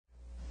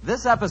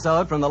This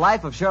episode from the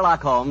life of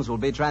Sherlock Holmes will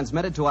be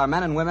transmitted to our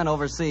men and women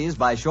overseas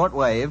by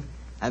shortwave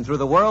and through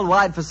the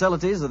worldwide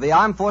facilities of the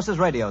Armed Forces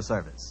Radio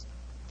Service.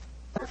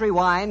 Petri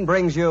Wine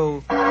brings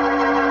you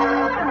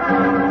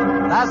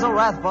Basil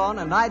Rathbone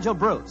and Nigel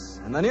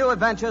Bruce in the new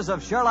adventures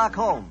of Sherlock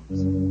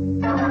Holmes.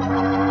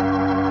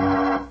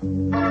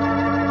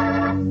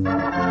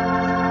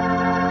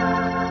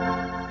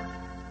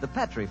 The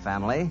Petri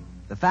family,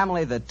 the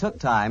family that took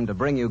time to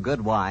bring you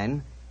good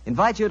wine,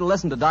 invite you to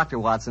listen to Dr.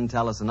 Watson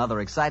tell us another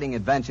exciting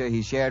adventure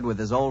he shared with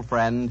his old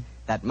friend,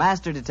 that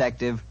master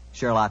detective,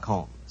 Sherlock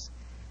Holmes.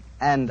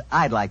 And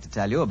I'd like to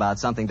tell you about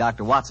something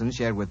Dr. Watson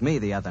shared with me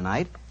the other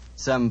night,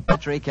 some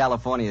Petri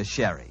California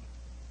sherry.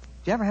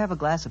 Did you ever have a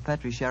glass of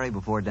Petri sherry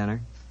before dinner?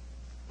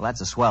 Well,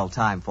 that's a swell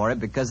time for it,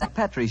 because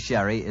Petri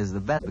sherry is the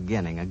best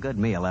beginning a good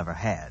meal ever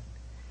had.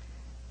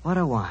 What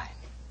a wine.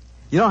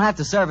 You don't have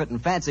to serve it in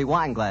fancy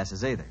wine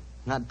glasses either.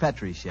 Not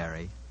Petri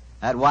sherry.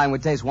 That wine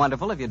would taste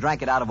wonderful if you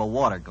drank it out of a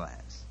water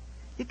glass.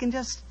 You can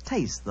just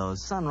taste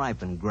those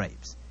sun-ripened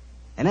grapes.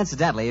 And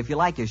incidentally, if you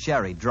like your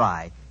sherry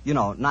dry,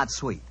 not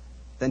sweet,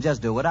 then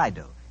just do what I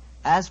do.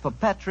 Ask for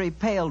Petri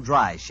Pale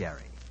Dry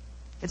Sherry.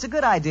 It's a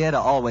good idea to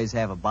always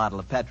have a bottle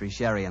of Petri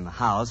sherry in the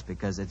house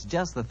because it's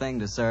just the thing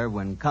to serve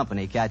when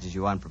company catches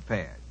you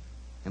unprepared.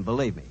 And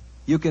believe me,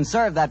 you can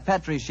serve that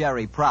Petri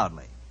sherry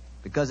proudly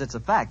because it's a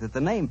fact that the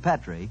name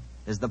Petri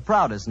is the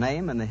proudest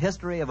name in the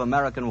history of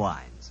American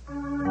wines.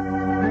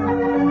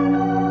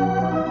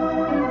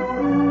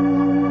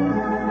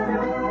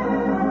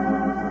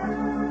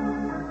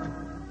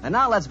 And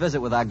now let's visit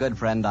with our good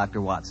friend,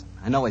 Dr. Watson.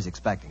 I know he's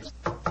expecting us.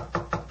 Come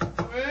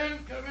in.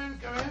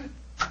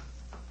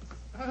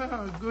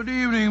 Good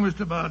evening,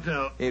 Mr.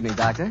 Bartell. Evening,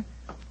 Doctor.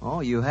 Oh,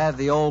 you have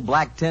the old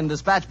black tin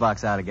dispatch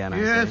box out again, I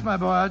see. Yes, my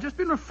boy. I've just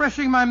been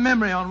refreshing my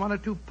memory on one or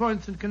two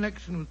points in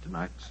connection with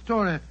tonight's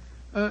story.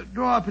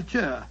 Draw up a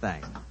chair.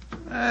 Thanks.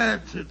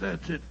 That's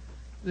it.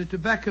 The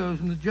tobacco's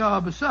in the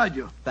jar beside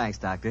you. Thanks,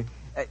 Doctor.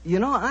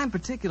 I'm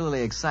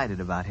particularly excited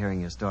about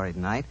hearing your story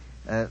tonight.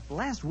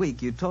 Last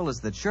week, you told us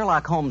that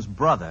Sherlock Holmes'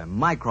 brother,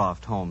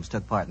 Mycroft Holmes,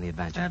 took part in the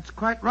adventure. That's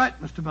quite right,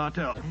 Mr.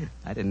 Bartell.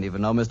 I didn't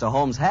even know Mr.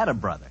 Holmes had a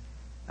brother.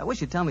 I wish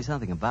you'd tell me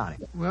something about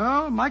him.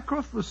 Well,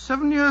 Mycroft was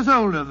 7 years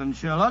older than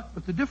Sherlock,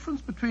 but the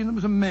difference between them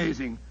was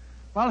amazing.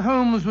 While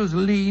Holmes was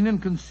lean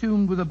and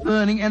consumed with a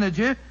burning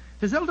energy,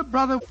 his elder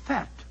brother was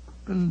fat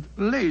and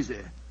lazy.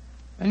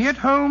 And yet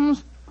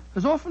Holmes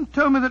has often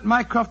told me that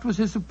Mycroft was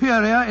his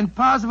superior in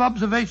powers of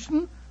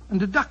observation and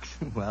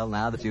deduction. Well,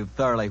 now that you've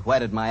thoroughly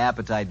whetted my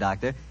appetite,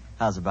 Doctor,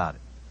 how's about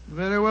it?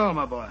 Very well,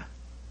 my boy.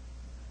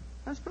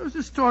 I suppose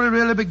this story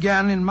really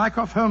began in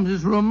Mycroft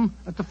Holmes's room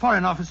at the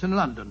Foreign Office in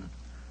London.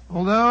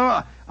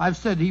 Although I've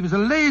said he was a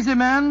lazy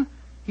man,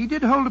 he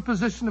did hold a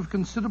position of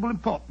considerable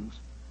importance.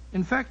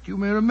 In fact, you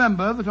may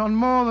remember that on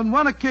more than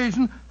one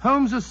occasion,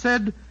 Holmes has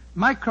said,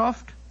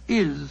 Mycroft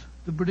is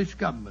the British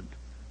government.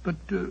 But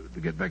to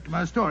get back to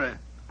my story.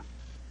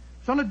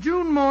 It's on a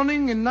June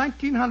morning in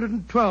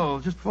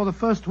 1912, just before the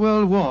First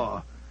World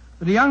War,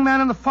 that a young man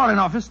in the Foreign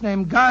Office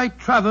named Guy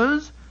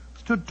Travers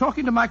stood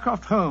talking to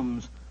Mycroft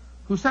Holmes,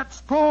 who sat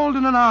sprawled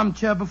in an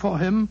armchair before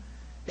him,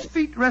 his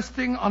feet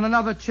resting on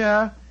another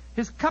chair,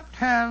 his cupped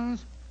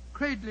hands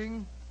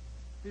cradling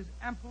his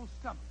ample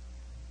stomach.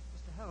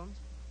 Mr. Holmes?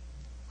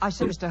 I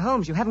say, Mr.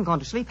 Holmes, you haven't gone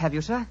to sleep, have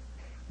you, sir?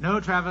 No,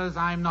 Travers,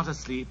 I'm not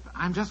asleep.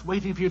 I'm just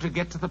waiting for you to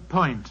get to the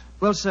point.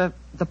 Well, sir,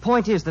 the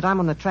point is that I'm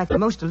on the track of the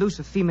most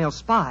elusive female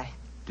spy.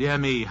 Dear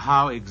me,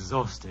 how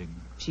exhausting.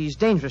 She's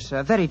dangerous,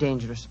 sir, very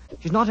dangerous.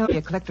 She's not only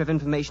a collector of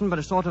information, but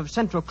a sort of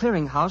central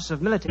clearinghouse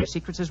of military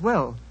secrets as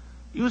well.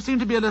 You seem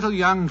to be a little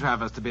young,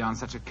 Travers, to be on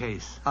such a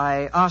case.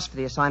 I asked for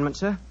the assignment,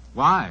 sir.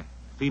 Why?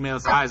 Female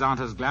spies aren't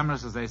as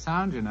glamorous as they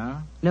sound, you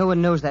know. No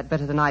one knows that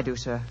better than I do,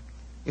 sir.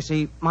 You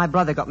see, my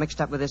brother got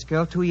mixed up with this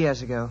girl 2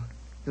 years ago.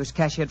 He was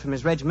cashiered from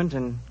his regiment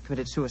and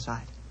committed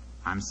suicide.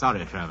 I'm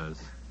sorry, Travers.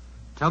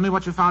 Tell me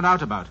what you found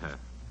out about her.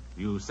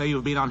 You say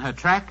you've been on her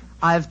track?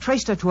 I've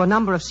traced her to a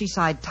number of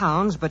seaside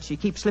towns, but she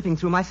keeps slipping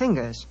through my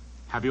fingers.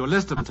 Have you a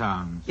list of the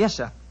towns? Yes,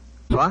 sir.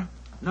 You are?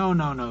 No.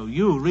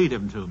 You read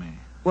them to me.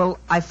 Well,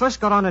 I first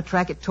got on her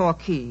track at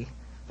Torquay.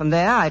 From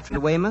there, I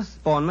tried Weymouth,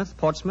 Bournemouth,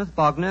 Portsmouth,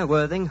 Bognor,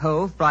 Worthing,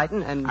 Hove,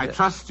 Brighton, and... I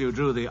trust you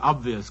drew the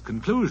obvious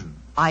conclusion.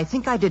 I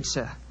think I did,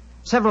 sir.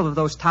 Several of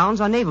those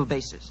towns are naval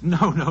bases.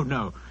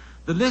 No.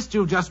 The list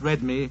you've just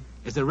read me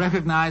is a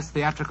recognized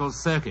theatrical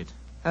circuit.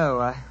 Oh,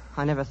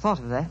 I never thought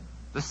of that.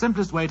 The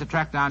simplest way to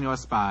track down your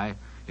spy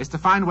is to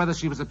find whether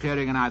she was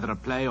appearing in either a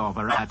play or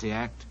variety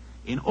act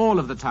in all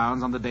of the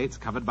towns on the dates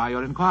covered by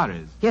your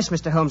inquiries. Yes,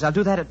 Mr. Holmes, I'll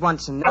do that at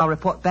once, and I'll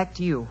report back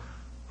to you.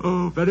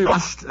 Oh, very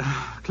must.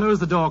 Close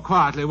the door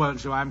quietly,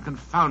 won't you? I'm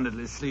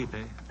confoundedly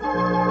sleepy.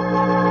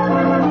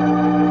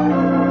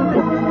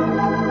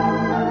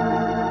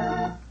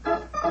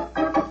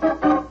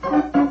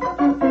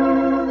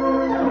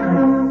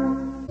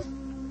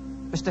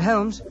 Mr.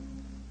 Holmes?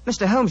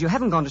 Mr. Holmes, you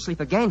haven't gone to sleep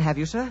again, have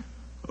you, sir?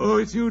 Oh,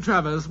 it's you,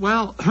 Travers.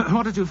 Well,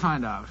 what did you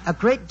find out? A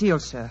great deal,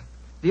 sir.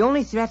 The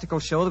only theatrical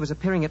show that was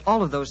appearing at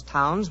all of those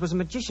towns was a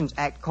magician's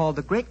act called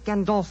The Great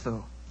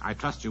Gandolfo. I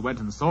trust you went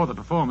and saw the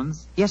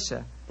performance. Yes,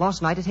 sir.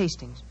 Last night at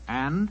Hastings.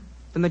 And?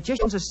 The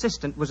magician's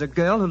assistant was a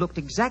girl who looked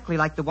exactly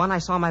like the one I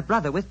saw my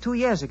brother with 2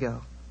 years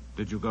ago.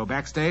 Did you go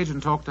backstage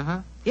and talk to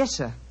her? Yes,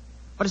 sir.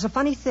 But it's a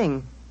funny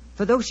thing.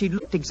 For though she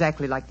looked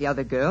exactly like the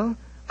other girl,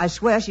 I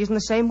swear she isn't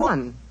the same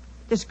one.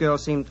 This girl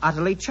seemed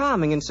utterly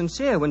charming and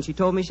sincere when she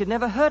told me she'd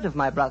never heard of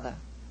my brother.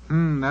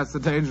 That's the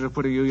danger of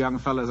putting you young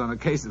fellas on a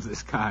case of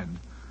this kind.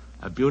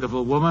 A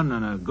beautiful woman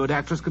and a good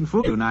actress can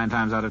fool you 9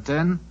 times out of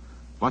 10.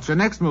 What's your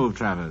next move,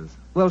 Travers?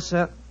 Well,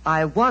 sir,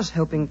 I was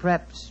hoping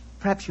perhaps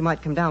you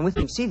might come down with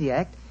me and see the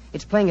act.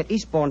 It's playing at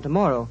Eastbourne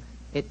tomorrow.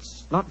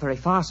 It's not very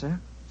far, sir.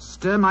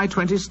 Stir my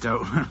 20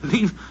 stone.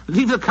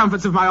 leave the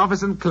comforts of my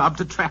office and club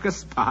to track a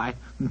spy.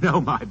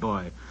 No, my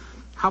boy.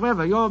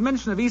 However, your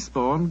mention of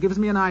Eastbourne gives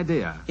me an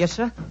idea. Yes,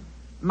 sir?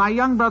 My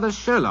young brother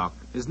Sherlock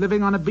is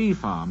living on a bee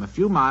farm a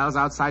few miles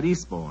outside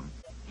Eastbourne.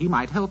 He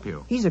might help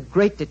you. He's a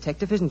great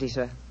detective, isn't he,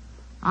 sir?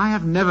 I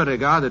have never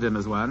regarded him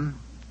as one,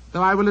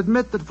 though I will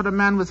admit that for a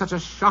man with such a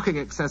shocking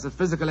excess of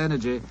physical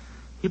energy,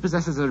 he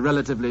possesses a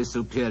relatively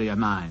superior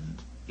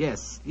mind.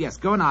 Yes,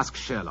 go and ask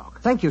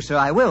Sherlock. Thank you, sir,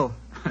 I will.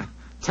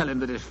 Tell him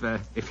that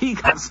if he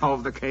can't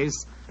solve the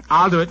case,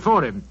 I'll do it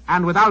for him,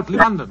 and without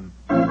London.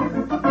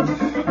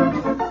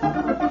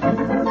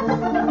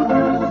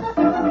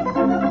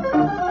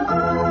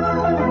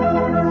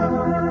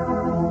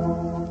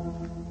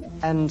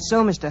 And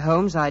so, Mr.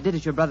 Holmes, I did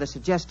as your brother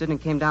suggested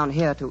and came down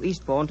here to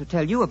Eastbourne to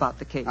tell you about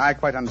the case. I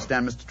quite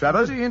understand, Mr.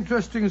 Travers. Very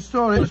interesting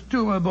stories,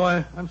 too, my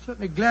boy. I'm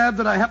certainly glad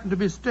that I happen to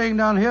be staying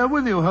down here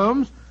with you,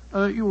 Holmes.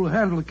 You'll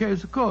handle the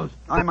case, of course.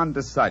 I'm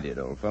undecided,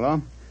 old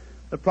fellow.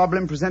 The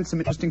problem presents some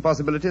interesting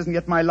possibilities, and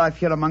yet my life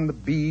here among the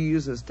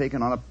bees has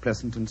taken on a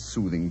pleasant and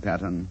soothing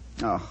pattern.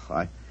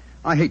 Oh,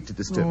 I hate to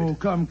disturb it. Oh,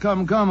 come,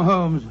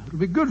 Holmes. It'll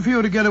be good for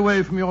you to get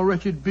away from your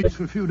wretched beast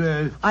for a few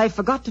days. I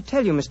forgot to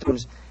tell you, Mr.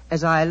 Holmes.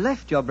 As I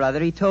left your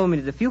brother, he told me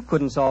that if you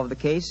couldn't solve the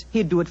case,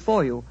 he'd do it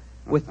for you,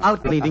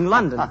 without leaving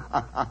London.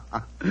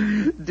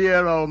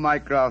 Dear old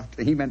Mycroft,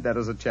 he meant that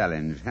as a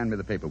challenge. Hand me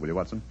the paper, will you,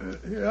 Watson?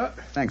 Yeah.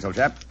 Thanks, old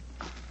chap.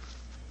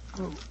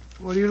 Oh,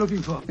 what are you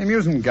looking for? The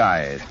amusement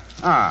guide.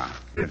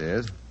 Here it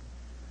is.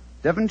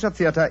 Devonshire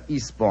Theatre,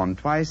 Eastbourne,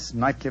 twice,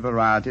 nightly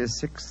varieties,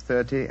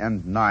 6:30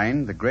 and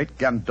 9, the great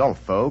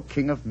Gandolfo,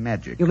 King of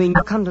Magic. You mean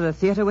you'll come to the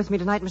theatre with me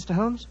tonight, Mr.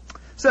 Holmes?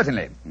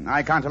 Certainly.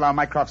 I can't allow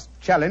Mycroft's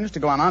challenge to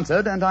go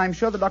unanswered, and I'm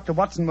sure that Dr.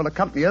 Watson will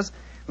accompany us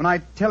when I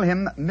tell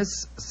him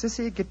Miss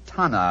Sissy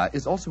Gitana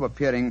is also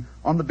appearing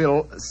on the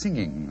bill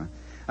singing,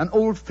 an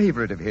old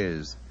favorite of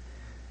his.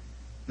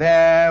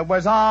 There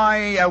was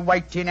I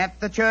waiting at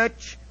the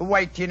church,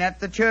 waiting at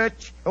the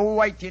church,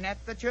 waiting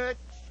at the church.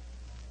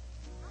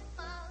 I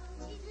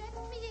found he'd left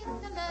me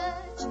in the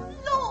lurch.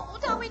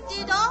 Lord, how it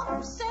did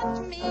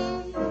upset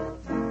me.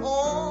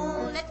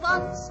 All at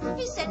once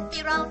he sent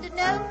me round a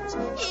note.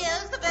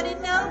 Here's the very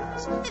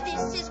note.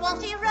 This is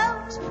what he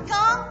wrote.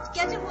 Can't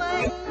get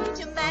away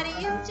to marry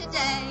you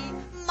today.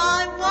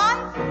 My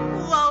wife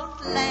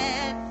won't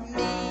let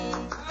me.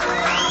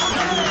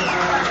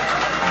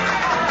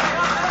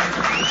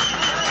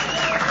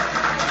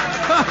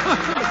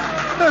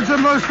 That's a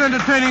most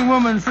entertaining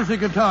woman, Sissy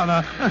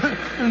Gitana.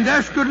 And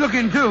dash good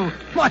looking, too.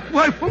 My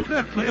wife won't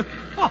let me.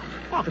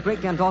 The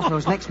great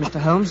Gandolfo's next, Mr.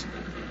 Holmes.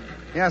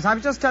 Yes, I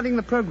was just studying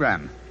the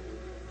program.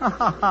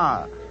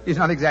 He's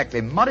not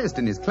exactly modest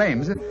in his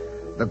claims.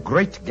 The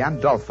great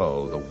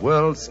Gandolfo, the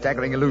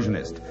world-staggering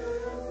illusionist,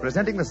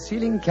 presenting the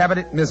ceiling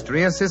cabinet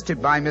mystery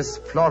assisted by Miss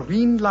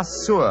Florine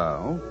Lasseur.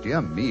 Oh,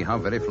 dear me, how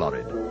very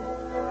florid.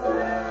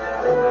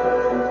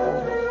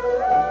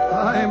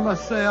 I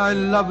must say I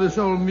love this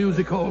old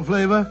music hall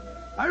flavor.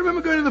 I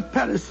remember going to the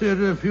Palace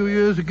Theatre a few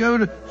years ago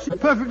to see a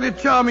perfectly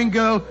charming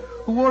girl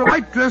who wore a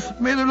white dress that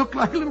made her look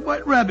like a little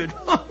white rabbit.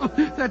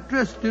 That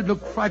dress did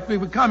look frightfully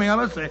becoming, I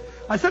must say.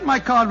 I sent my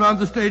card round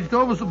the stage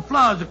door with some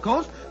flowers, of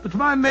course, but to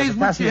my amazement...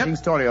 It's a fascinating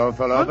story, old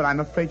fellow, but I'm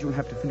afraid you'll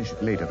have to finish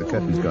it later. The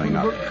curtain's going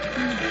up.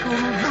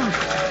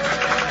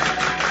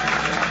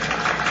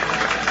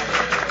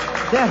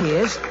 There he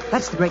is.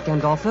 That's the great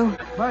Gandolfo.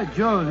 By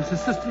Jove, this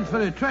assistant's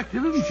very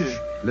attractive, isn't she?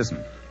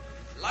 Listen.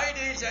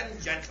 Ladies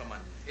and gentlemen,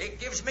 it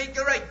gives me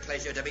great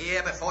pleasure to be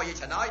here before you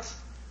tonight.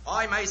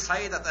 I may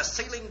say that the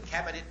ceiling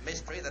cabinet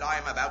mystery that I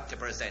am about to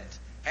present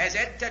has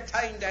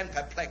entertained and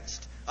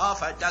perplexed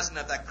half a dozen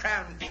of the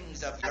crown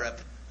kings of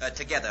Europe,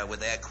 together with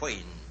their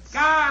queens.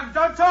 Come,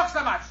 don't talk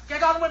so much.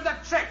 Get on with the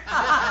trick. And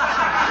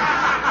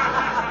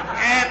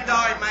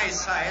I may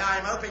say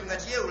I'm hoping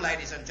that you,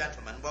 ladies and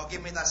gentlemen, will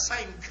give me the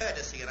same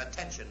courtesy and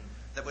attention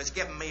that was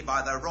given me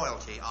by the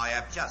royalty I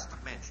have just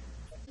mentioned.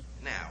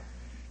 Now,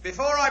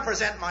 before I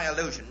present my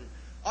illusion,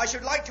 I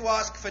should like to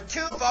ask for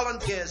 2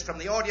 volunteers from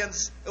the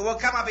audience who will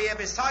come up here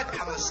beside me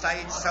on the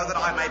stage so that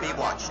I may be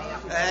watched.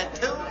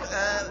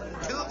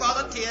 Two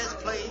volunteers,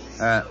 please.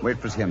 Wait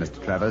for us here,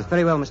 Mr. Travers.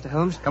 Very well, Mr.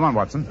 Holmes. Come on,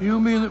 Watson.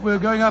 You mean that we're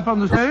going up on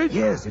the stage?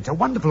 Yes, it's a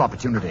wonderful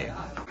opportunity.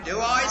 Do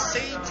I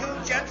see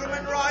 2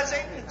 gentlemen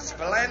rising?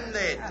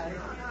 Splendid.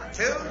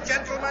 2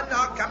 gentlemen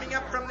are coming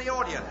up from the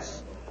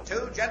audience.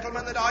 2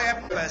 gentlemen that I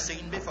have never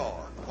seen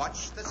before.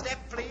 Watch the step,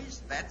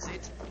 please. That's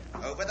it.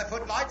 Over the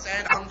footlights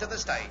and onto the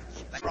stage.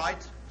 That's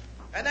right.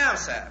 And now,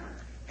 sir,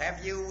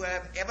 have you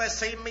ever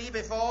seen me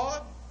before?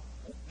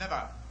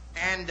 Never.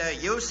 And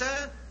you,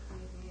 sir?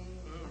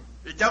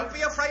 Don't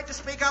be afraid to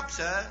speak up,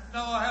 sir.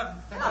 No, I haven't.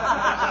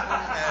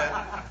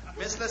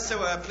 Miss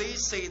Lesueur,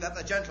 please see that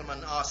the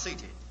gentlemen are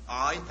seated.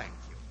 I thank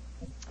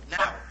you.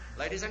 Now,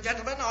 ladies and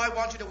gentlemen, I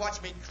want you to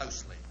watch me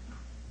closely.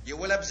 You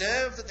will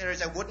observe that there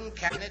is a wooden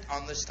cabinet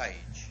on the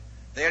stage.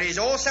 There is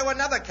also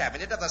another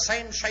cabinet of the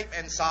same shape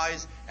and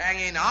size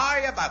hanging high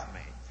above me,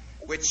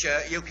 which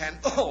you can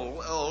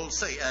all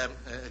see. A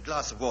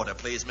glass of water,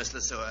 please, Miss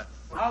Lesueur.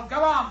 Oh,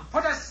 go on.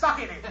 Put a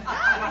sock in it.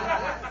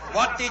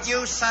 What did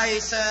you say,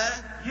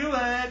 sir? You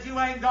heard. You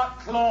ain't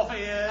got cloth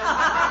ears.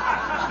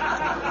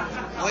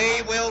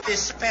 We will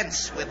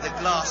dispense with the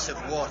glass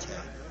of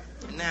water.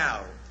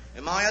 Now,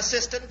 my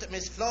assistant,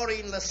 Miss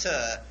Florine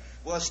Lesueur,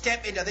 will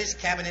step into this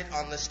cabinet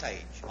on the stage.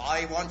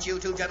 I want you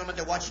two gentlemen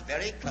to watch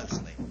very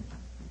closely.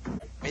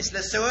 Miss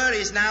Lesueur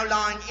is now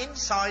lying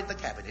inside the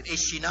cabinet,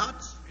 is she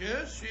not?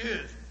 Yes, she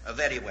is.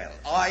 Very well.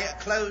 I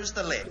close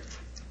the lid.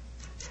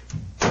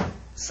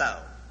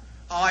 So,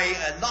 I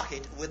lock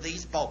it with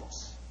these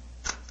bolts.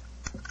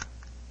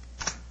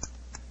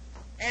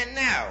 And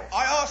now,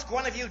 I ask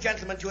one of you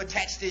gentlemen to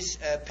attach this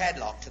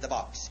padlock to the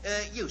box.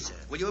 You, sir,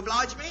 will you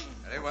oblige me?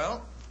 Very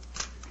well.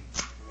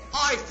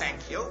 I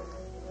thank you.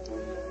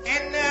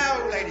 And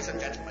now, ladies and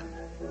gentlemen,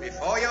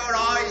 before your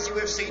eyes you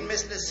have seen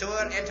Miss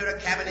Lesueur enter a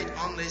cabinet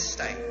on this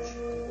stage.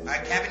 A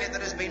cabinet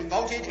that has been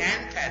bolted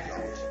and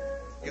padlocked.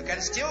 You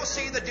can still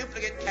see the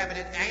duplicate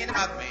cabinet hanging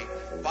above me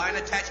by an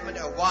attachment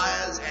of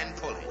wires and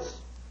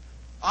pulleys.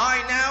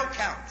 I now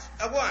count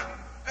a 1,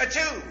 a 2,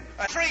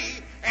 a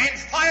 3, and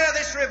fire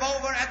this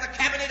revolver at the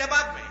cabinet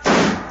above me.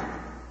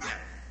 Now,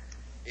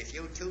 if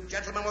you two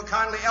gentlemen will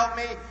kindly help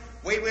me,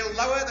 we will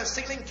lower the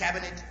ceiling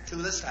cabinet to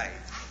the stage.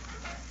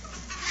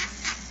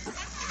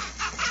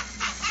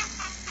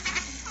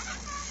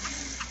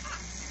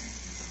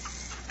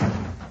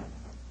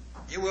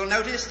 You will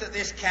notice that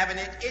this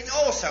cabinet is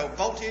also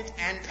bolted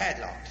and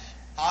padlocked.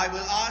 I will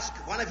ask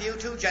one of you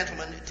two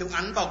gentlemen to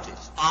unbolt it.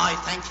 I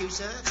thank you,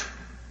 sir.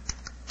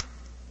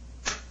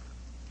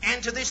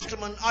 And to this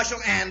gentleman I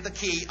shall hand the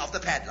key of the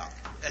padlock.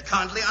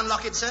 Kindly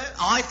unlock it, sir.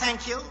 I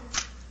thank you.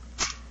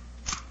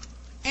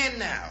 And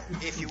now,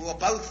 if you will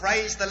both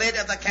raise the lid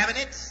of the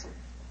cabinet.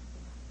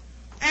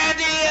 And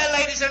here,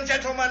 ladies and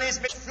gentlemen,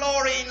 is Miss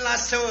Florine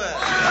Lesueur.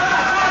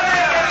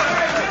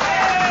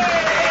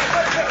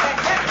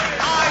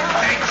 I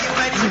thank you,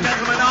 ladies and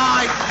gentlemen.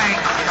 I thank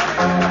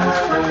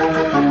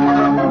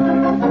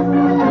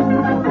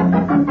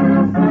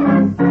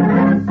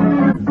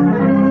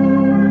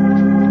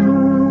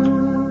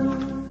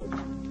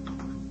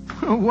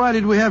Why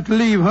did we have to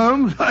leave,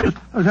 Holmes? I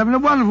was having a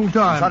wonderful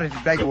time. Sorry to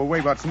drag you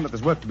away, Watson, but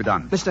there's work to be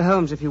done. Mr.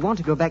 Holmes, if you want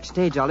to go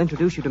backstage, I'll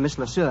introduce you to Miss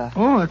Lesueur.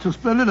 Oh, that's a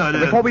splendid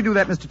idea. Before we do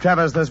that, Mr.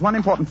 Travers, there's one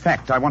important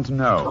fact I want to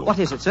know. What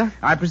is it, sir?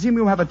 I presume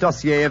you have a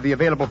dossier of the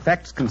available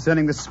facts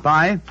concerning this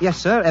spy? Yes,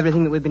 sir.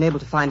 Everything that we've been able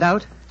to find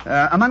out.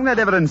 Among that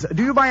evidence,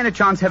 do you by any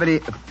chance have any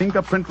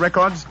fingerprint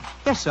records?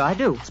 Yes, sir, I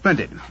do.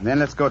 Splendid. Then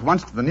let's go at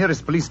once to the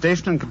nearest police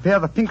station and compare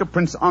the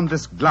fingerprints on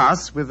this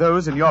glass with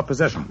those in your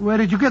possession. Where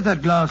did you get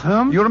that glass,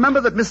 Holmes? You remember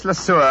that Miss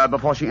Lesueur,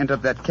 before she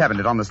entered that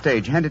cabinet on the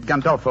stage, handed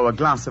Gandolfo a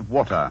glass of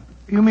water.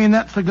 You mean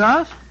that's the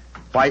glass?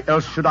 Why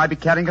else should I be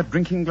carrying a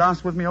drinking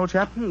glass with me, old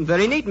chap?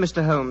 Very neat,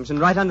 Mr. Holmes, and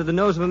right under the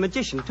nose of a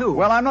magician, too.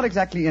 Well, I'm not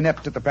exactly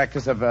inept at the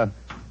practice of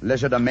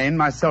legerdemain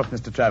myself,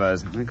 Mr.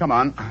 Travers. Come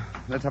on,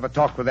 let's have a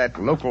talk with that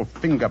local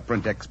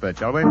fingerprint expert,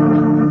 shall we?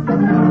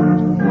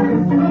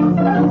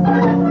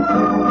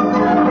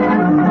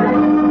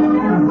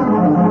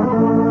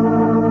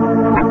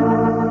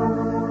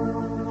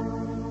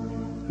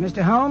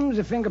 Mr. Holmes,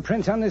 the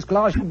fingerprints on this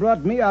glass you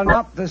brought me are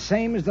not the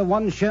same as the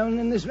ones shown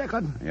in this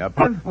record. Yep.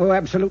 Oh,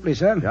 absolutely,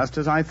 sir. Just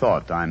as I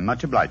thought. I'm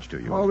much obliged to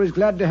you. Always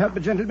glad to help a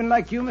gentleman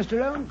like you, Mr.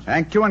 Holmes.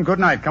 Thank you and good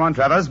night. Come on,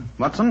 Travers.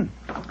 Watson?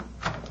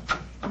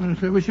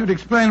 Yes, I wish you'd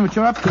explain what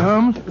you're up to,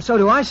 Holmes. So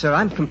do I, sir.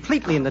 I'm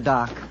completely in the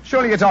dark.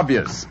 Surely it's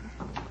obvious.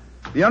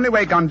 The only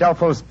way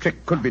Gandolfo's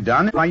trick could be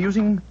done is by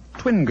using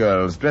twin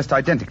girls, dressed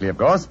identically, of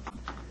course.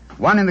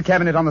 One in the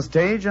cabinet on the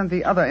stage and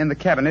the other in the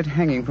cabinet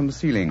hanging from the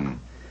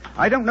ceiling.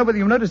 I don't know whether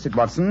you noticed it,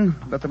 Watson,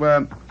 but there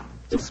were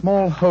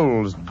small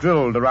holes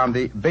drilled around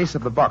the base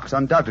of the box,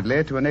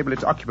 undoubtedly to enable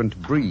its occupant to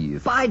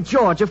breathe. By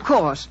George, of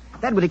course.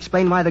 That would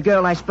explain why the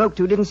girl I spoke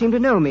to didn't seem to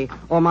know me,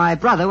 or my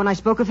brother when I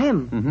spoke of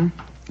him.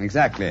 Mm-hmm.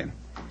 Exactly.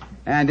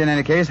 And in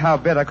any case, how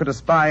better could a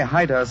spy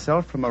hide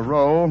herself from a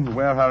role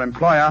where her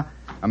employer,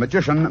 a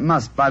magician,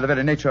 must, by the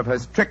very nature of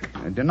his trick,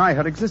 deny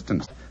her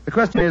existence? The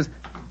question is,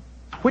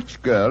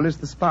 which girl is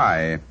the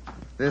spy?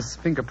 This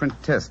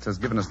fingerprint test has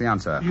given us the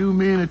answer. You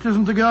mean it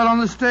isn't the girl on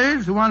the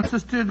stage, the one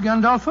assisted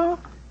Gandolfo?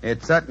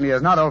 It certainly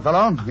is not, old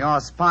fellow. Your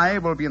spy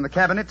will be in the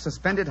cabinet,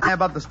 suspended high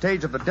above the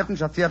stage of the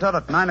Devonshire Theatre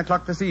at 9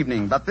 o'clock this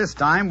evening. But this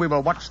time we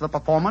will watch the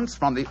performance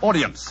from the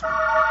audience.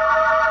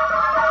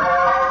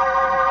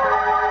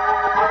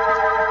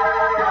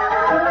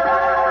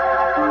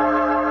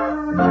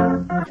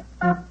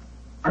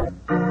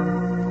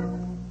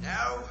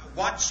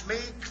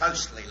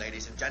 closely,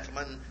 ladies and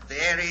gentlemen.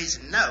 There is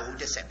no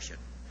deception.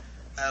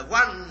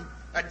 1,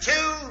 2, 3.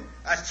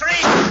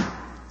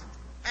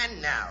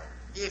 And now,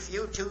 if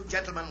you two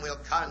gentlemen will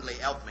kindly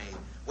help me,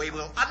 we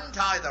will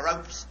untie the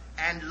ropes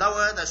and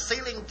lower the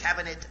ceiling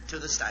cabinet to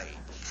the stage.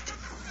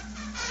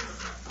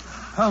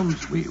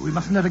 Holmes, we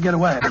mustn't let her get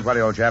away. Don't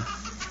worry, old chap.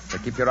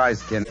 But keep your eyes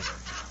skinned.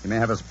 You may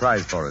have a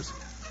surprise for us.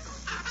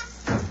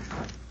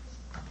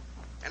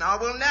 And I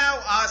will now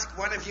ask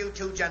one of you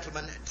two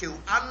gentlemen to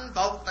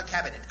unbolt the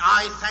cabinet.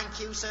 I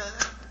thank you, sir.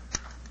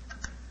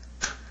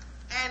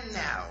 And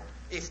now,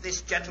 if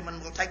this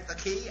gentleman will take the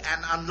key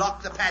and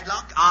unlock the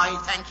padlock, I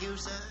thank you,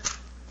 sir.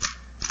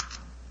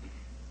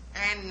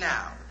 And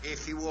now,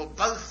 if you will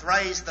both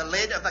raise the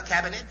lid of the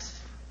cabinet,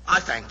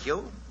 I thank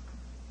you.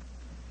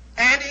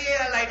 And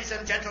here, ladies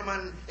and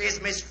gentlemen,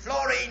 is Miss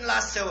Florine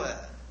Lesueur.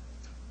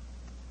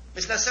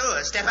 Miss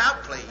Lesueur, step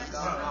out, please.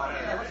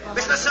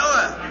 Miss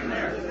Lesueur,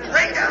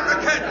 bring down the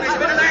curtain. There's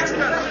been an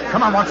accident.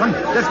 Come on, Watson.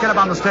 Let's get up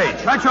on the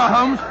stage. Right, your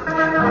Holmes.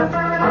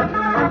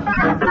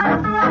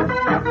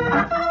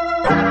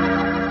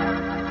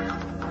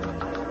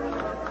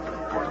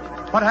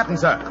 What happened,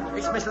 sir?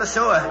 It's Miss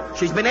Lesueur.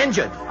 She's been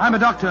injured. I'm a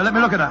doctor. Let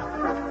me look at her.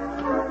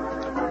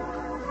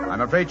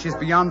 I'm afraid she's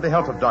beyond the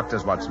help of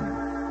doctors, Watson.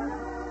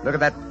 Look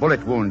at that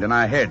bullet wound in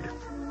her head.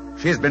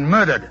 She's been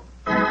murdered.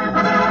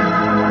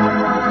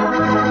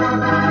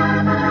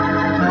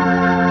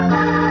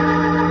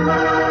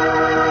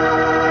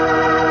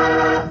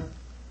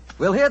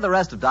 We'll hear the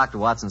rest of Dr.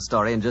 Watson's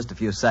story in just a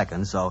few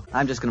seconds, so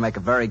I'm just going to make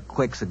a very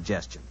quick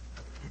suggestion.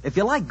 If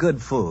you like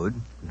good food,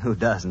 who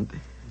doesn't,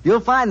 you'll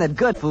find that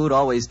good food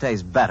always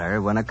tastes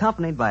better when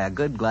accompanied by a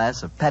good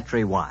glass of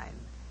Petri wine.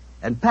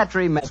 And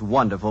Petri makes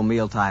wonderful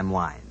mealtime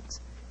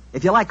wines.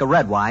 If you like a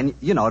red wine,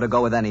 to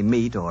go with any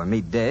meat or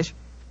meat dish,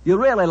 you'll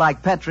really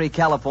like Petri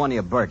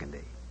California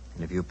Burgundy.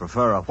 And if you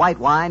prefer a white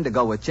wine to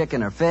go with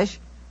chicken or fish,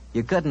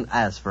 you couldn't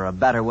ask for a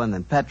better one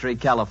than Petri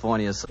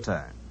California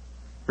Sauterne.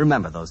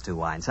 Remember those two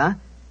wines, huh?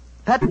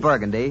 Petri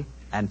Burgundy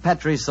and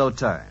Petri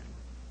Sauterne.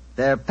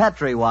 They're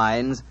Petri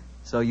wines,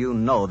 so you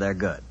know they're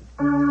good.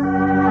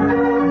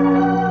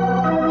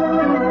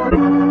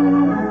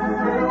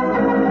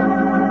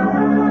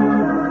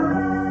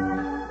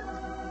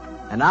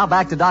 And now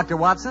back to Dr.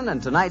 Watson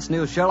and tonight's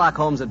new Sherlock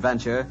Holmes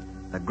adventure,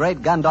 The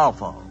Great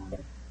Gandolfo.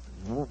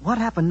 What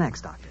happened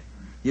next, Doctor?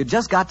 You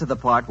just got to the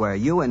part where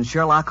you and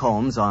Sherlock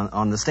Holmes,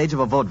 on the stage of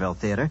a vaudeville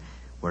theater,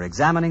 were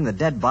examining the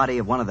dead body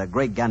of one of the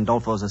great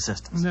Gandolfo's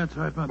assistants. That's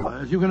right, my boy.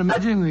 As you can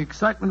imagine, the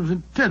excitement was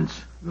intense.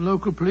 The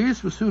local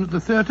police were soon at the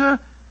theater,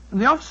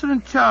 and the officer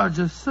in charge,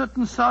 a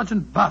certain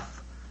Sergeant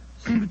Buff,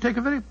 seemed to take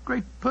a very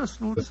great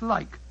personal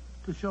dislike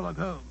to Sherlock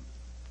Holmes.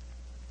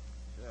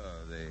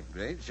 The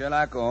great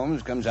Sherlock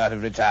Holmes comes out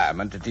of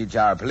retirement to teach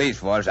our police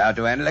force how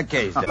to handle a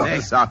case, doesn't he?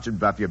 Sergeant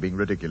Buff, you're being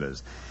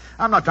ridiculous.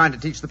 I'm not trying to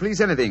teach the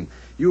police anything.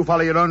 You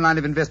follow your own line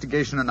of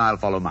investigation, and I'll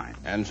follow mine.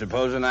 And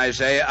supposing I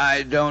say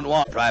I don't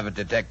want private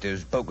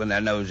detectives poking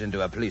their nose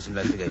into a police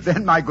investigation?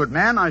 Then, my good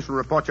man, I shall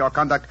report your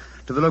conduct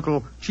to the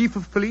local chief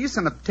of police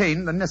and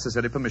obtain the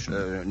necessary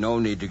permission. No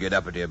need to get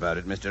uppity about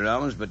it, Mr.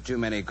 Holmes, but too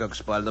many cooks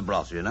spoil the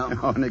broth, you know.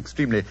 Oh, an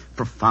extremely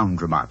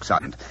profound remark,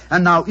 Sergeant.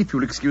 And now, if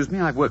you'll excuse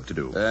me, I've work to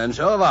do. And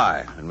so have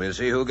I, and we'll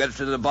see who gets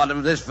to the bottom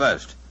of this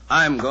first.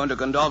 I'm going to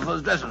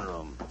Gandolfo's dressing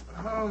room.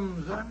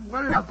 Holmes, I'm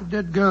worried about the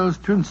dead girl's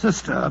twin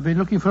sister. I've been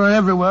looking for her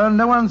everywhere, and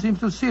no one seems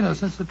to have seen her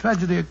since the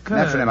tragedy occurred.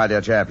 Naturally, my dear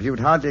chap. You'd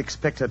hardly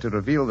expect her to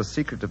reveal the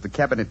secret of the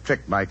cabinet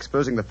trick by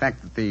exposing the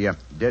fact that the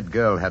dead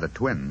girl had a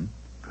twin.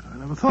 But I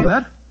never thought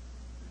that.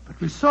 But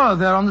we saw her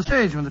there on the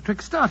stage when the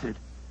trick started.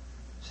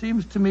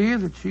 Seems to me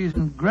that she's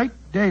in great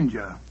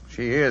danger.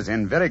 She is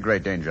in very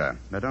great danger.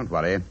 But don't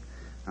worry.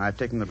 I've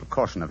taken the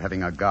precaution of having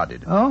her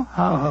guarded. Oh?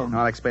 How, Holmes?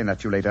 I'll explain that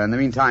to you later. In the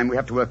meantime, we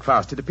have to work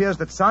fast. It appears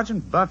that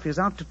Sergeant Buff is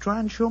out to try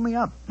and show me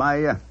up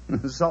by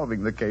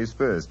solving the case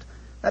first.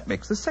 That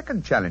makes the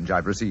second challenge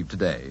I've received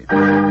today.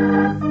 Well,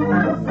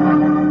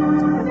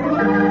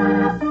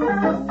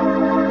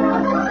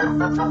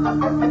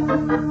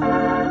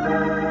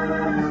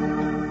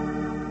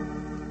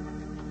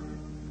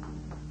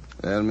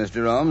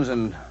 Mr. Holmes,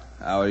 and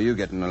how are you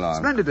getting along?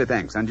 Splendidly,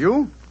 thanks. And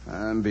you?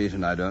 I'm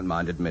beaten. I don't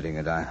mind admitting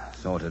it. I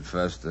thought at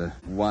first the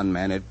one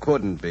man it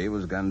couldn't be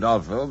was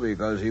Gandolfo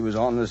because he was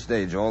on the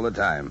stage all the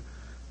time.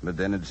 But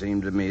then it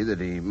seemed to me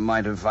that he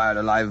might have fired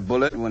a live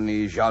bullet when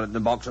he shot at the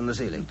box on the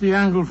ceiling. The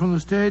angle from the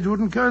stage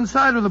wouldn't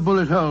coincide with the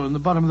bullet hole in the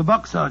bottom of the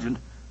box, Sergeant.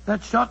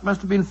 That shot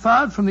must have been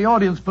fired from the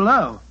audience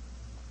below.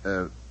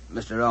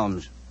 Mr.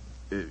 Holmes,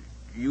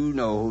 you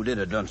know who did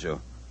it, don't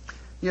you?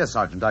 Yes,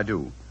 Sergeant, I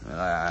do. Well,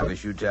 I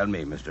wish you'd tell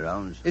me, Mr.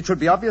 Holmes. It should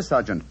be obvious,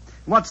 Sergeant.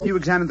 Once you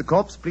examined the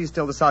corpse, please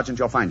tell the sergeant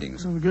your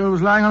findings. The girl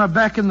was lying on her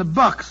back in the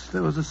box.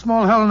 There was a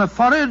small hole in her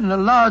forehead and a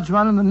large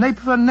one in the nape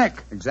of her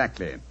neck.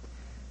 Exactly.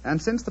 And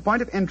since the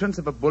point of entrance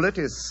of a bullet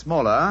is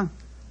smaller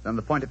than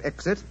the point of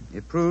exit,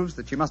 it proves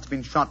that she must have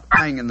been shot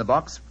lying in the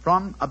box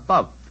from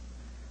above.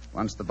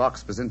 Once the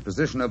box was in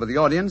position over the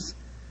audience,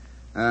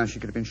 she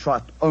could have been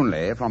shot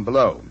only from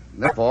below.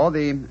 Therefore,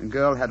 the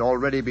girl had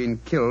already been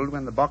killed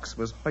when the box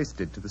was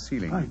hoisted to the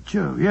ceiling. By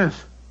Jove, yes.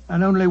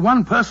 And only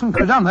one person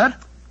could have done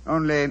that.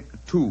 Only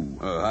two.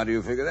 Oh, how do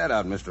you figure that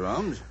out, Mr.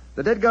 Holmes?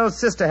 The dead girl's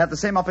sister had the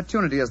same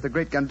opportunity as the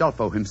great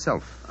Gandolfo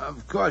himself.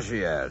 Of course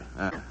she had.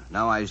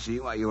 Now I see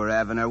why you were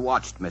having her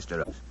watched,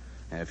 Mr. Holmes.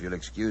 If you'll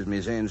excuse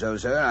me saying so,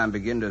 sir, I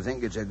begin to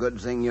think it's a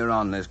good thing you're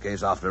on this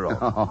case after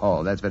all.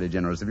 Oh, that's very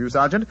generous of you,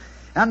 Sergeant.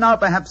 And now,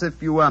 perhaps,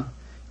 if you'll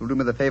do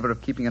me the favor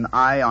of keeping an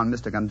eye on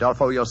Mr.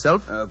 Gandolfo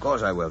yourself. Of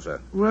course I will,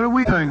 sir. Where are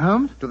we going,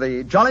 Holmes? To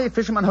the Jolly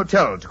Fisherman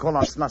Hotel to call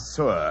on La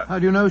Soeur. How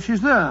do you know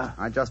she's there?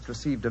 I just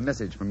received a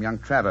message from young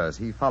Travers.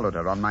 He followed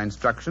her on my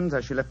instructions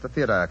as she left the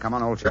theater. Come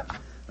on, old chap.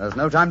 There's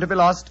no time to be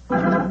lost.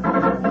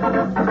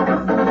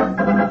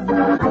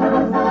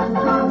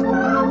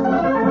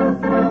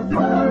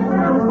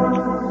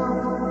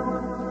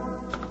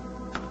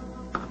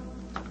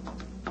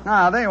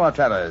 There you are,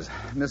 Travers.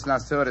 Miss La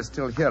Soeur is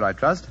still here, I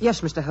trust.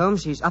 Yes, Mr.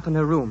 Holmes. She's up in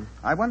her room.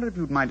 I wonder if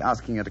you'd mind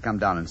asking her to come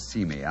down and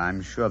see me.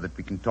 I'm sure that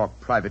we can talk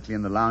privately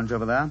in the lounge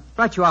over there.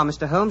 Right you are,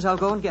 Mr. Holmes. I'll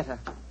go and get her.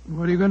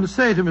 What are you going to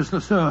say to Miss La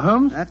Soeur,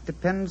 Holmes? That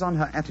depends on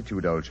her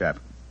attitude, old chap.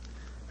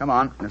 Come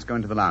on, let's go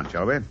into the lounge,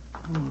 shall we?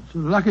 Oh, it's a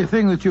lucky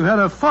thing that you had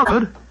her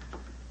followed.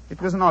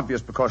 It was an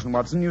obvious precaution,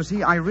 Watson. You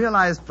see, I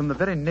realized from the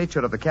very nature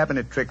of the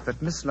cabinet trick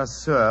that Miss La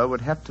Soeur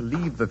would have to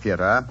leave the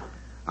theater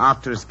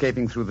after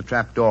escaping through the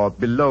trapdoor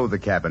below the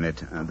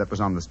cabinet that was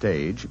on the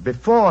stage,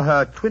 before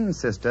her twin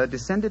sister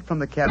descended from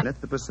the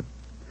cabinet that was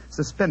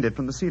suspended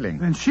from the ceiling.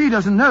 And she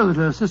doesn't know that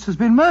her sister's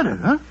been murdered,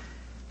 huh?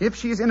 If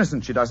she's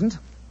innocent, she doesn't.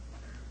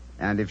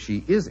 And if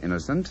she is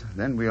innocent,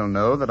 then we'll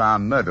know that our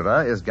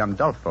murderer is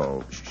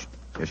Gandolfo. Shh.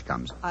 Here she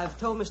comes. I've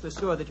told Miss Le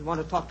Sueur that you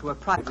want to talk to her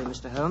privately,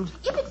 Mr. Holmes.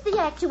 If it's the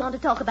act you want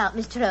to talk about,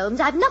 Mr. Holmes,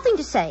 I've nothing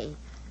to say.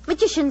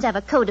 Magicians have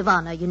a code of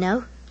honor, you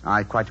know.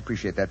 I quite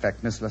appreciate that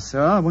fact, Miss La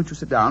Soeur. Won't you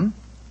sit down?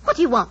 What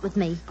do you want with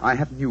me? I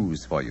have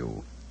news for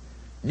you.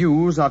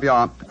 News of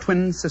your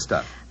twin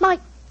sister. I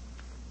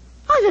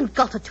haven't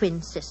got a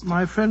twin sister.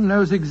 My friend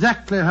knows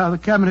exactly how the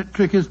cabinet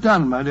trick is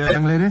done, my dear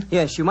young lady.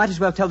 Yes, you might as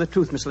well tell the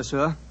truth, Miss Le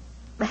Sueur.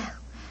 Well,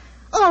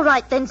 all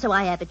right then, so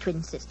I have a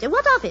twin sister.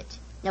 What of it?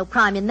 No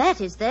crime in that,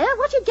 is there?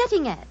 What are you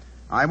getting at?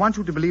 I want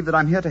you to believe that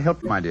I'm here to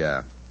help you, my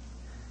dear.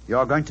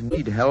 You're going to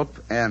need help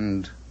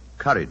and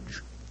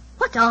courage.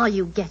 What are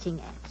you getting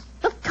at?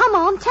 Oh, come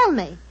on, tell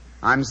me.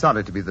 I'm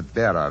sorry to be the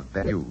bearer of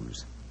bad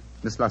news.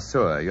 Miss La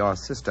Soeur, your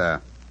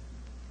sister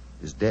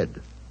is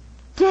dead.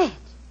 Dead?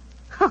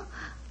 Huh.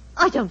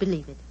 I don't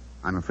believe it.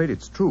 I'm afraid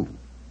it's true.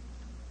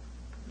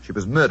 She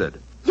was murdered.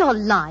 You're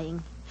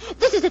lying.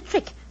 This is a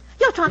trick.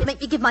 You're trying to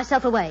make me give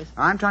myself away.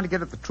 I'm trying to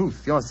get at the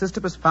truth. Your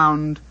sister was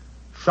found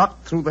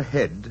shot through the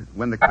head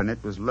when the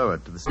cabinet was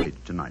lowered to the stage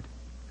tonight.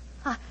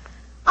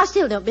 I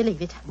still don't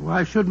believe it.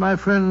 Why should my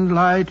friend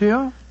lie to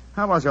you?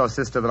 How was your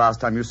sister the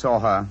last time you saw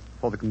her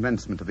for the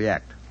commencement of the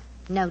act?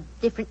 No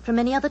different from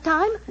any other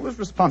time. Who was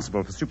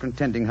responsible for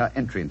superintending her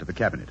entry into the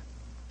cabinet?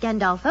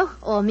 Gandolfo,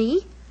 or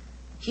me.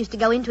 She used to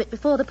go into it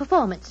before the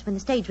performance, when the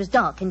stage was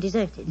dark and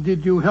deserted.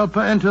 Did you help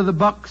her enter the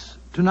box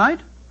tonight?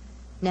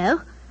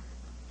 No.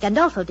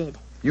 Gandolfo did.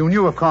 You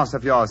knew, of course,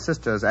 of your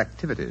sister's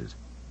activities.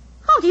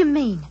 How do you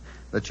mean?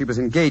 That she was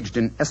engaged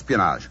in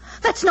espionage.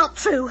 That's not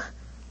true.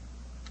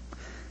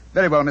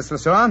 Very well, Miss Le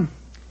Sueur.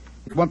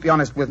 You won't be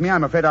honest with me.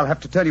 I'm afraid I'll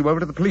have to turn you over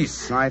to the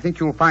police. I think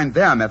you'll find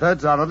their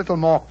methods are a little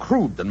more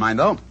crude than mine,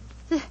 though.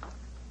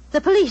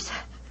 The police?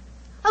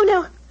 Oh,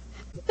 no.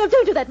 No,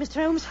 don't do that,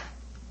 Mr. Holmes.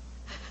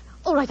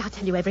 All right, I'll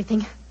tell you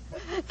everything.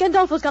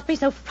 Gandolfo's got me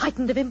so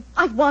frightened of him.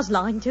 I was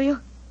lying to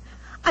you.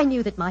 I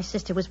knew that my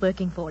sister was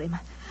working for him.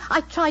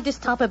 I tried to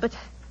stop her, but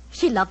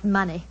she loved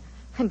money.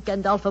 And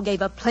Gandolfo gave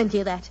her plenty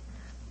of that.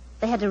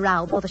 They had a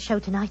row before the show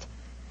tonight.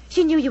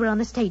 She knew you were on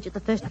the stage at the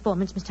first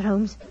performance, Mr.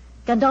 Holmes.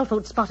 Gandolfo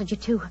had spotted you,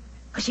 too.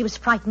 She was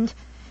frightened.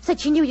 Said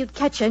she knew you'd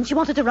catch her and she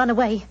wanted to run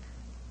away.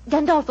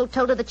 Gandolfo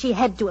told her that she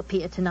had to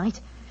appear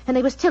tonight. And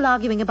they were still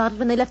arguing about it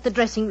when they left the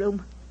dressing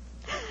room.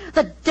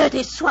 The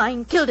dirty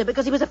swine killed her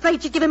because he was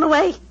afraid she'd give him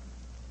away.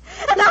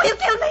 And now he'll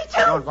kill me,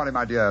 too. Don't worry,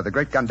 my dear. The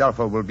great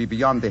Gandolfo will be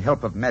beyond the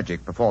help of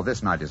magic before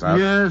this night is out.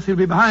 Yes, he'll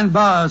be behind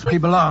bars where he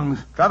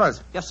belongs.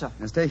 Travers. Yes, sir.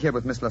 Now stay here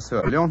with Miss La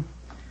Soeur, will you?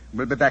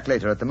 We'll be back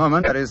later. At the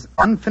moment, there is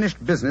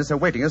unfinished business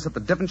awaiting us at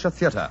the Devonshire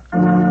Theatre.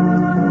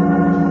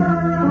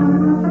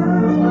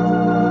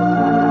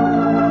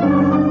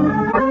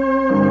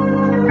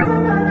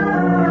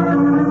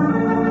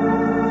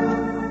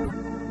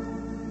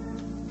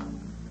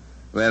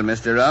 Well,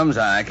 Mr. Holmes,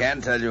 I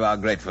can't tell you how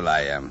grateful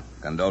I am.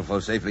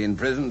 Gandolfo's safely in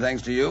prison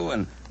thanks to you,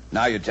 and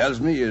now you tells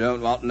me you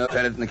don't want no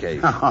credit in the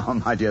case.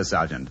 Oh, my dear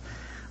Sergeant.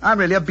 I'm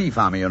really a bee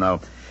farmer, you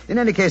know. In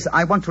any case,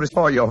 I want to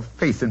restore your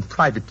faith in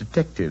private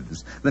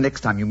detectives. The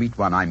next time you meet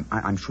one,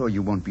 I'm sure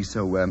you won't be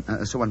so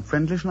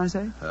unfriendly, shall I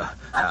say?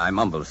 I'm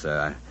humble,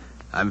 sir.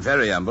 I'm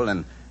very humble,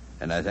 and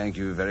I thank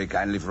you very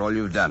kindly for all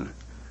you've done.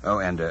 Oh,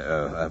 and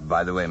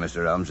by the way,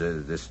 Mr. Holmes,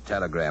 this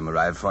telegram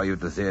arrived for you at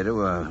the theater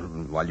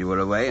while you were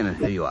away, and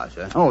here you are,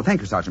 sir. Oh,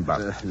 thank you, Sergeant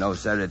Buck. No,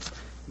 sir, it's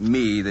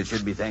me that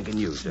should be thanking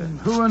you, sir.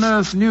 Who on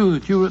earth knew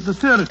that you were at the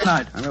theater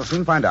tonight? And we'll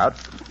soon find out.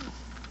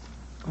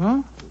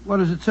 Huh? What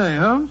does it say,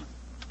 Holmes?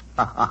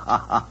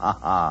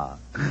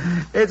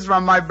 It's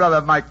from my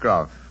brother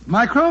Mycroft.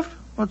 Mycroft?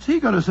 What's he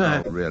got to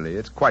say? Oh, really,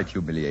 it's quite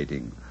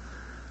humiliating.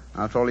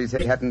 After all, he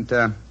said he hadn't,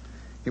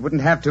 he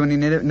wouldn't have to, and he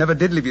never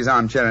did leave his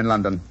armchair in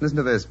London. Listen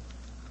to this.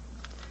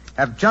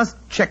 Have just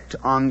checked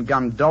on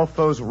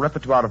Gandolfo's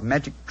repertoire of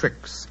magic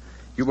tricks.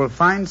 You will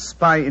find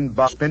Spy in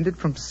Bar suspended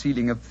from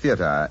ceiling of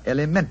theatre.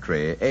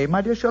 Elementary. Eh,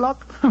 my dear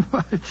Sherlock?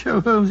 Why,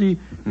 Sherlock Holmes, he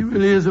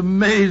really is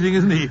amazing,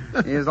 isn't he?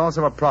 He is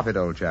also a prophet,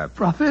 old chap.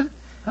 Prophet?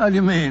 How do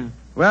you mean?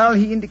 Well,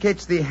 he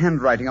indicates the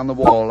handwriting on the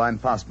wall. I'm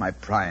past my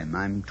prime.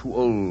 I'm too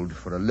old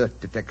for alert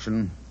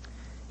detection.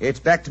 It's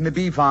back to me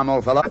bee farm,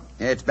 old fellow.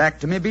 It's back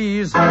to me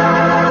bees.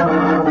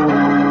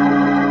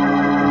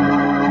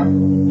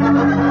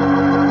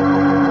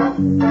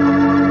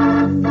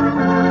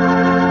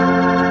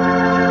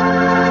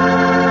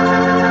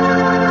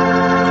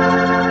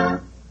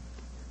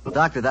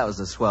 Doctor, that was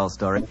a swell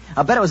story.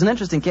 I bet it was an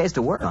interesting case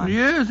to work on.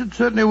 Yes, it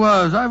certainly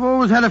was. I've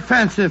always had a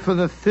fancy for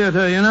the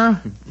theater, you know.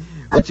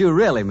 What you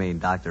really mean,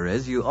 Doctor,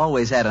 is you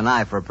always had an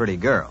eye for a pretty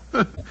girl.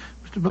 Mr.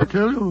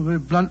 Bartell, you're a very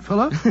blunt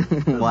fellow.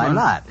 Why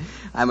not?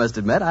 I must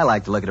admit, I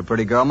like to look at a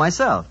pretty girl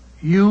myself.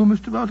 You,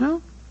 Mr.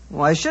 Bartell?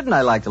 Why shouldn't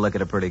I like to look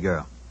at a pretty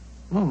girl?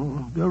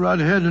 Oh, go right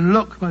ahead and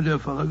look, my dear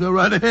fellow. Go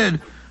right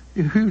ahead.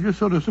 You just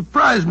sort of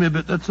surprised me a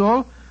bit, that's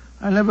all.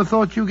 I never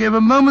thought you gave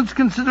a moment's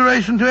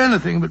consideration to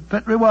anything but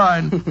Petri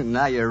wine.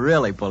 Now you're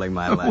really pulling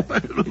my leg.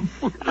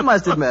 I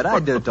must admit, I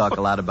do talk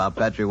a lot about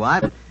Petri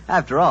wine.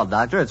 After all,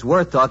 Doctor, it's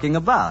worth talking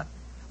about.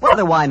 What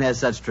other wine has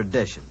such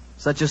tradition,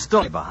 such a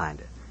story behind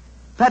it?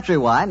 Petri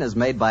wine is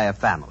made by a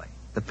family,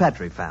 the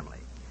Petri family.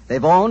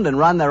 They've owned and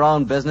run their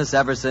own business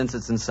ever since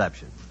its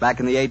inception, back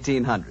in the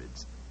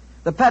 1800s.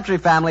 The Petri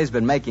family's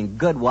been making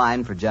good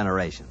wine for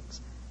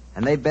generations,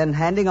 and they've been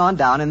handing on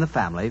down in the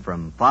family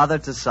from father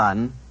to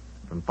son,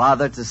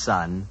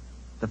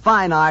 the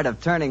fine art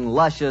of turning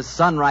luscious,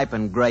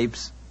 sun-ripened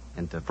grapes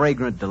into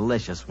fragrant,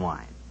 delicious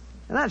wine.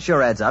 And that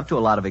sure adds up to a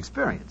lot of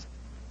experience.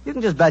 You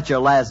can just bet your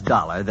last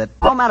dollar that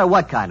no matter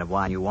what kind of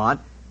wine you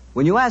want,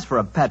 when you ask for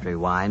a Petri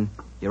wine,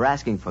 you're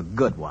asking for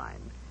good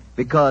wine.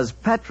 Because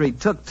Petri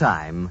took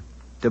time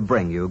to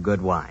bring you good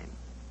wine.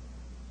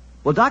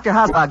 Well, Doctor,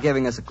 how's about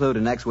giving us a clue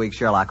to next week's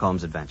Sherlock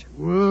Holmes adventure?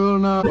 Well,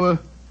 now,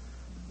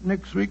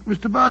 next week,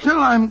 Mr. Bartell,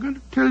 I'm going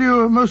to tell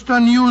you a most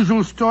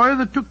unusual story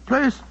that took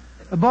place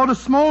aboard a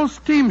small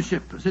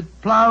steamship as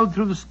it plowed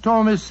through the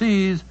stormy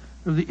seas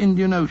of the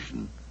Indian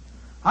Ocean.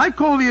 I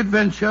call the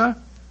adventure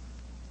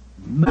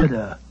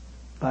Murder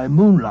by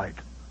Moonlight.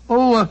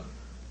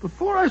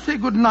 Before I say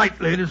good night,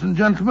 ladies and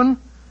gentlemen,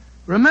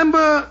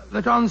 remember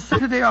that on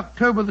Saturday,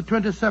 October the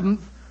 27th,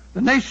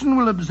 the nation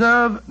will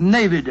observe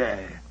Navy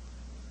Day.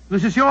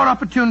 This is your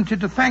opportunity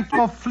to thank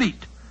your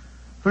fleet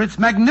for its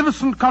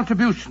magnificent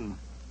contribution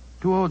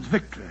towards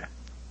victory.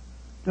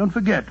 Don't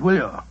forget, will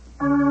you?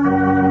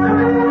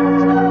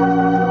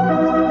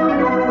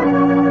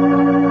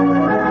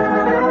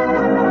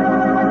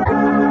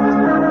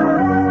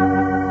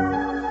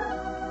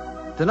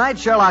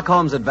 Tonight's Sherlock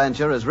Holmes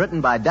adventure is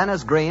written by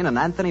Dennis Green and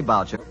Anthony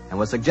Boucher and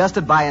was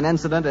suggested by an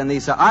incident in the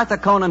Sir Arthur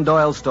Conan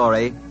Doyle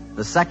story,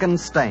 The Second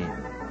Stain.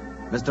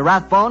 Mr.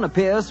 Rathbone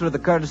appears through the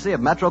courtesy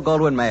of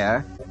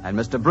Metro-Goldwyn-Mayer and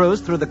Mr.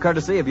 Bruce through the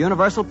courtesy of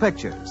Universal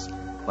Pictures,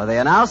 where they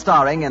are now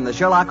starring in the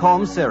Sherlock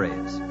Holmes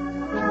series.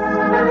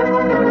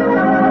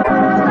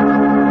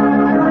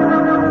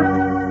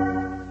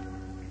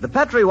 The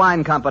Petri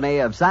Wine Company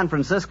of San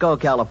Francisco,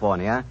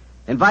 California,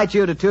 invites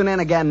you to tune in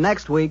again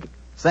next week,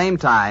 same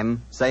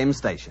time, same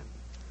station.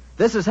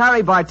 This is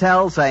Harry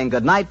Bartell saying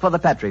goodnight for the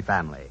Petri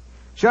family.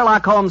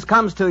 Sherlock Holmes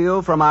comes to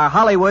you from our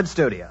Hollywood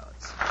studios.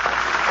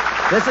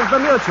 This is the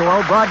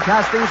Mutual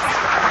Broadcasting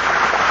System.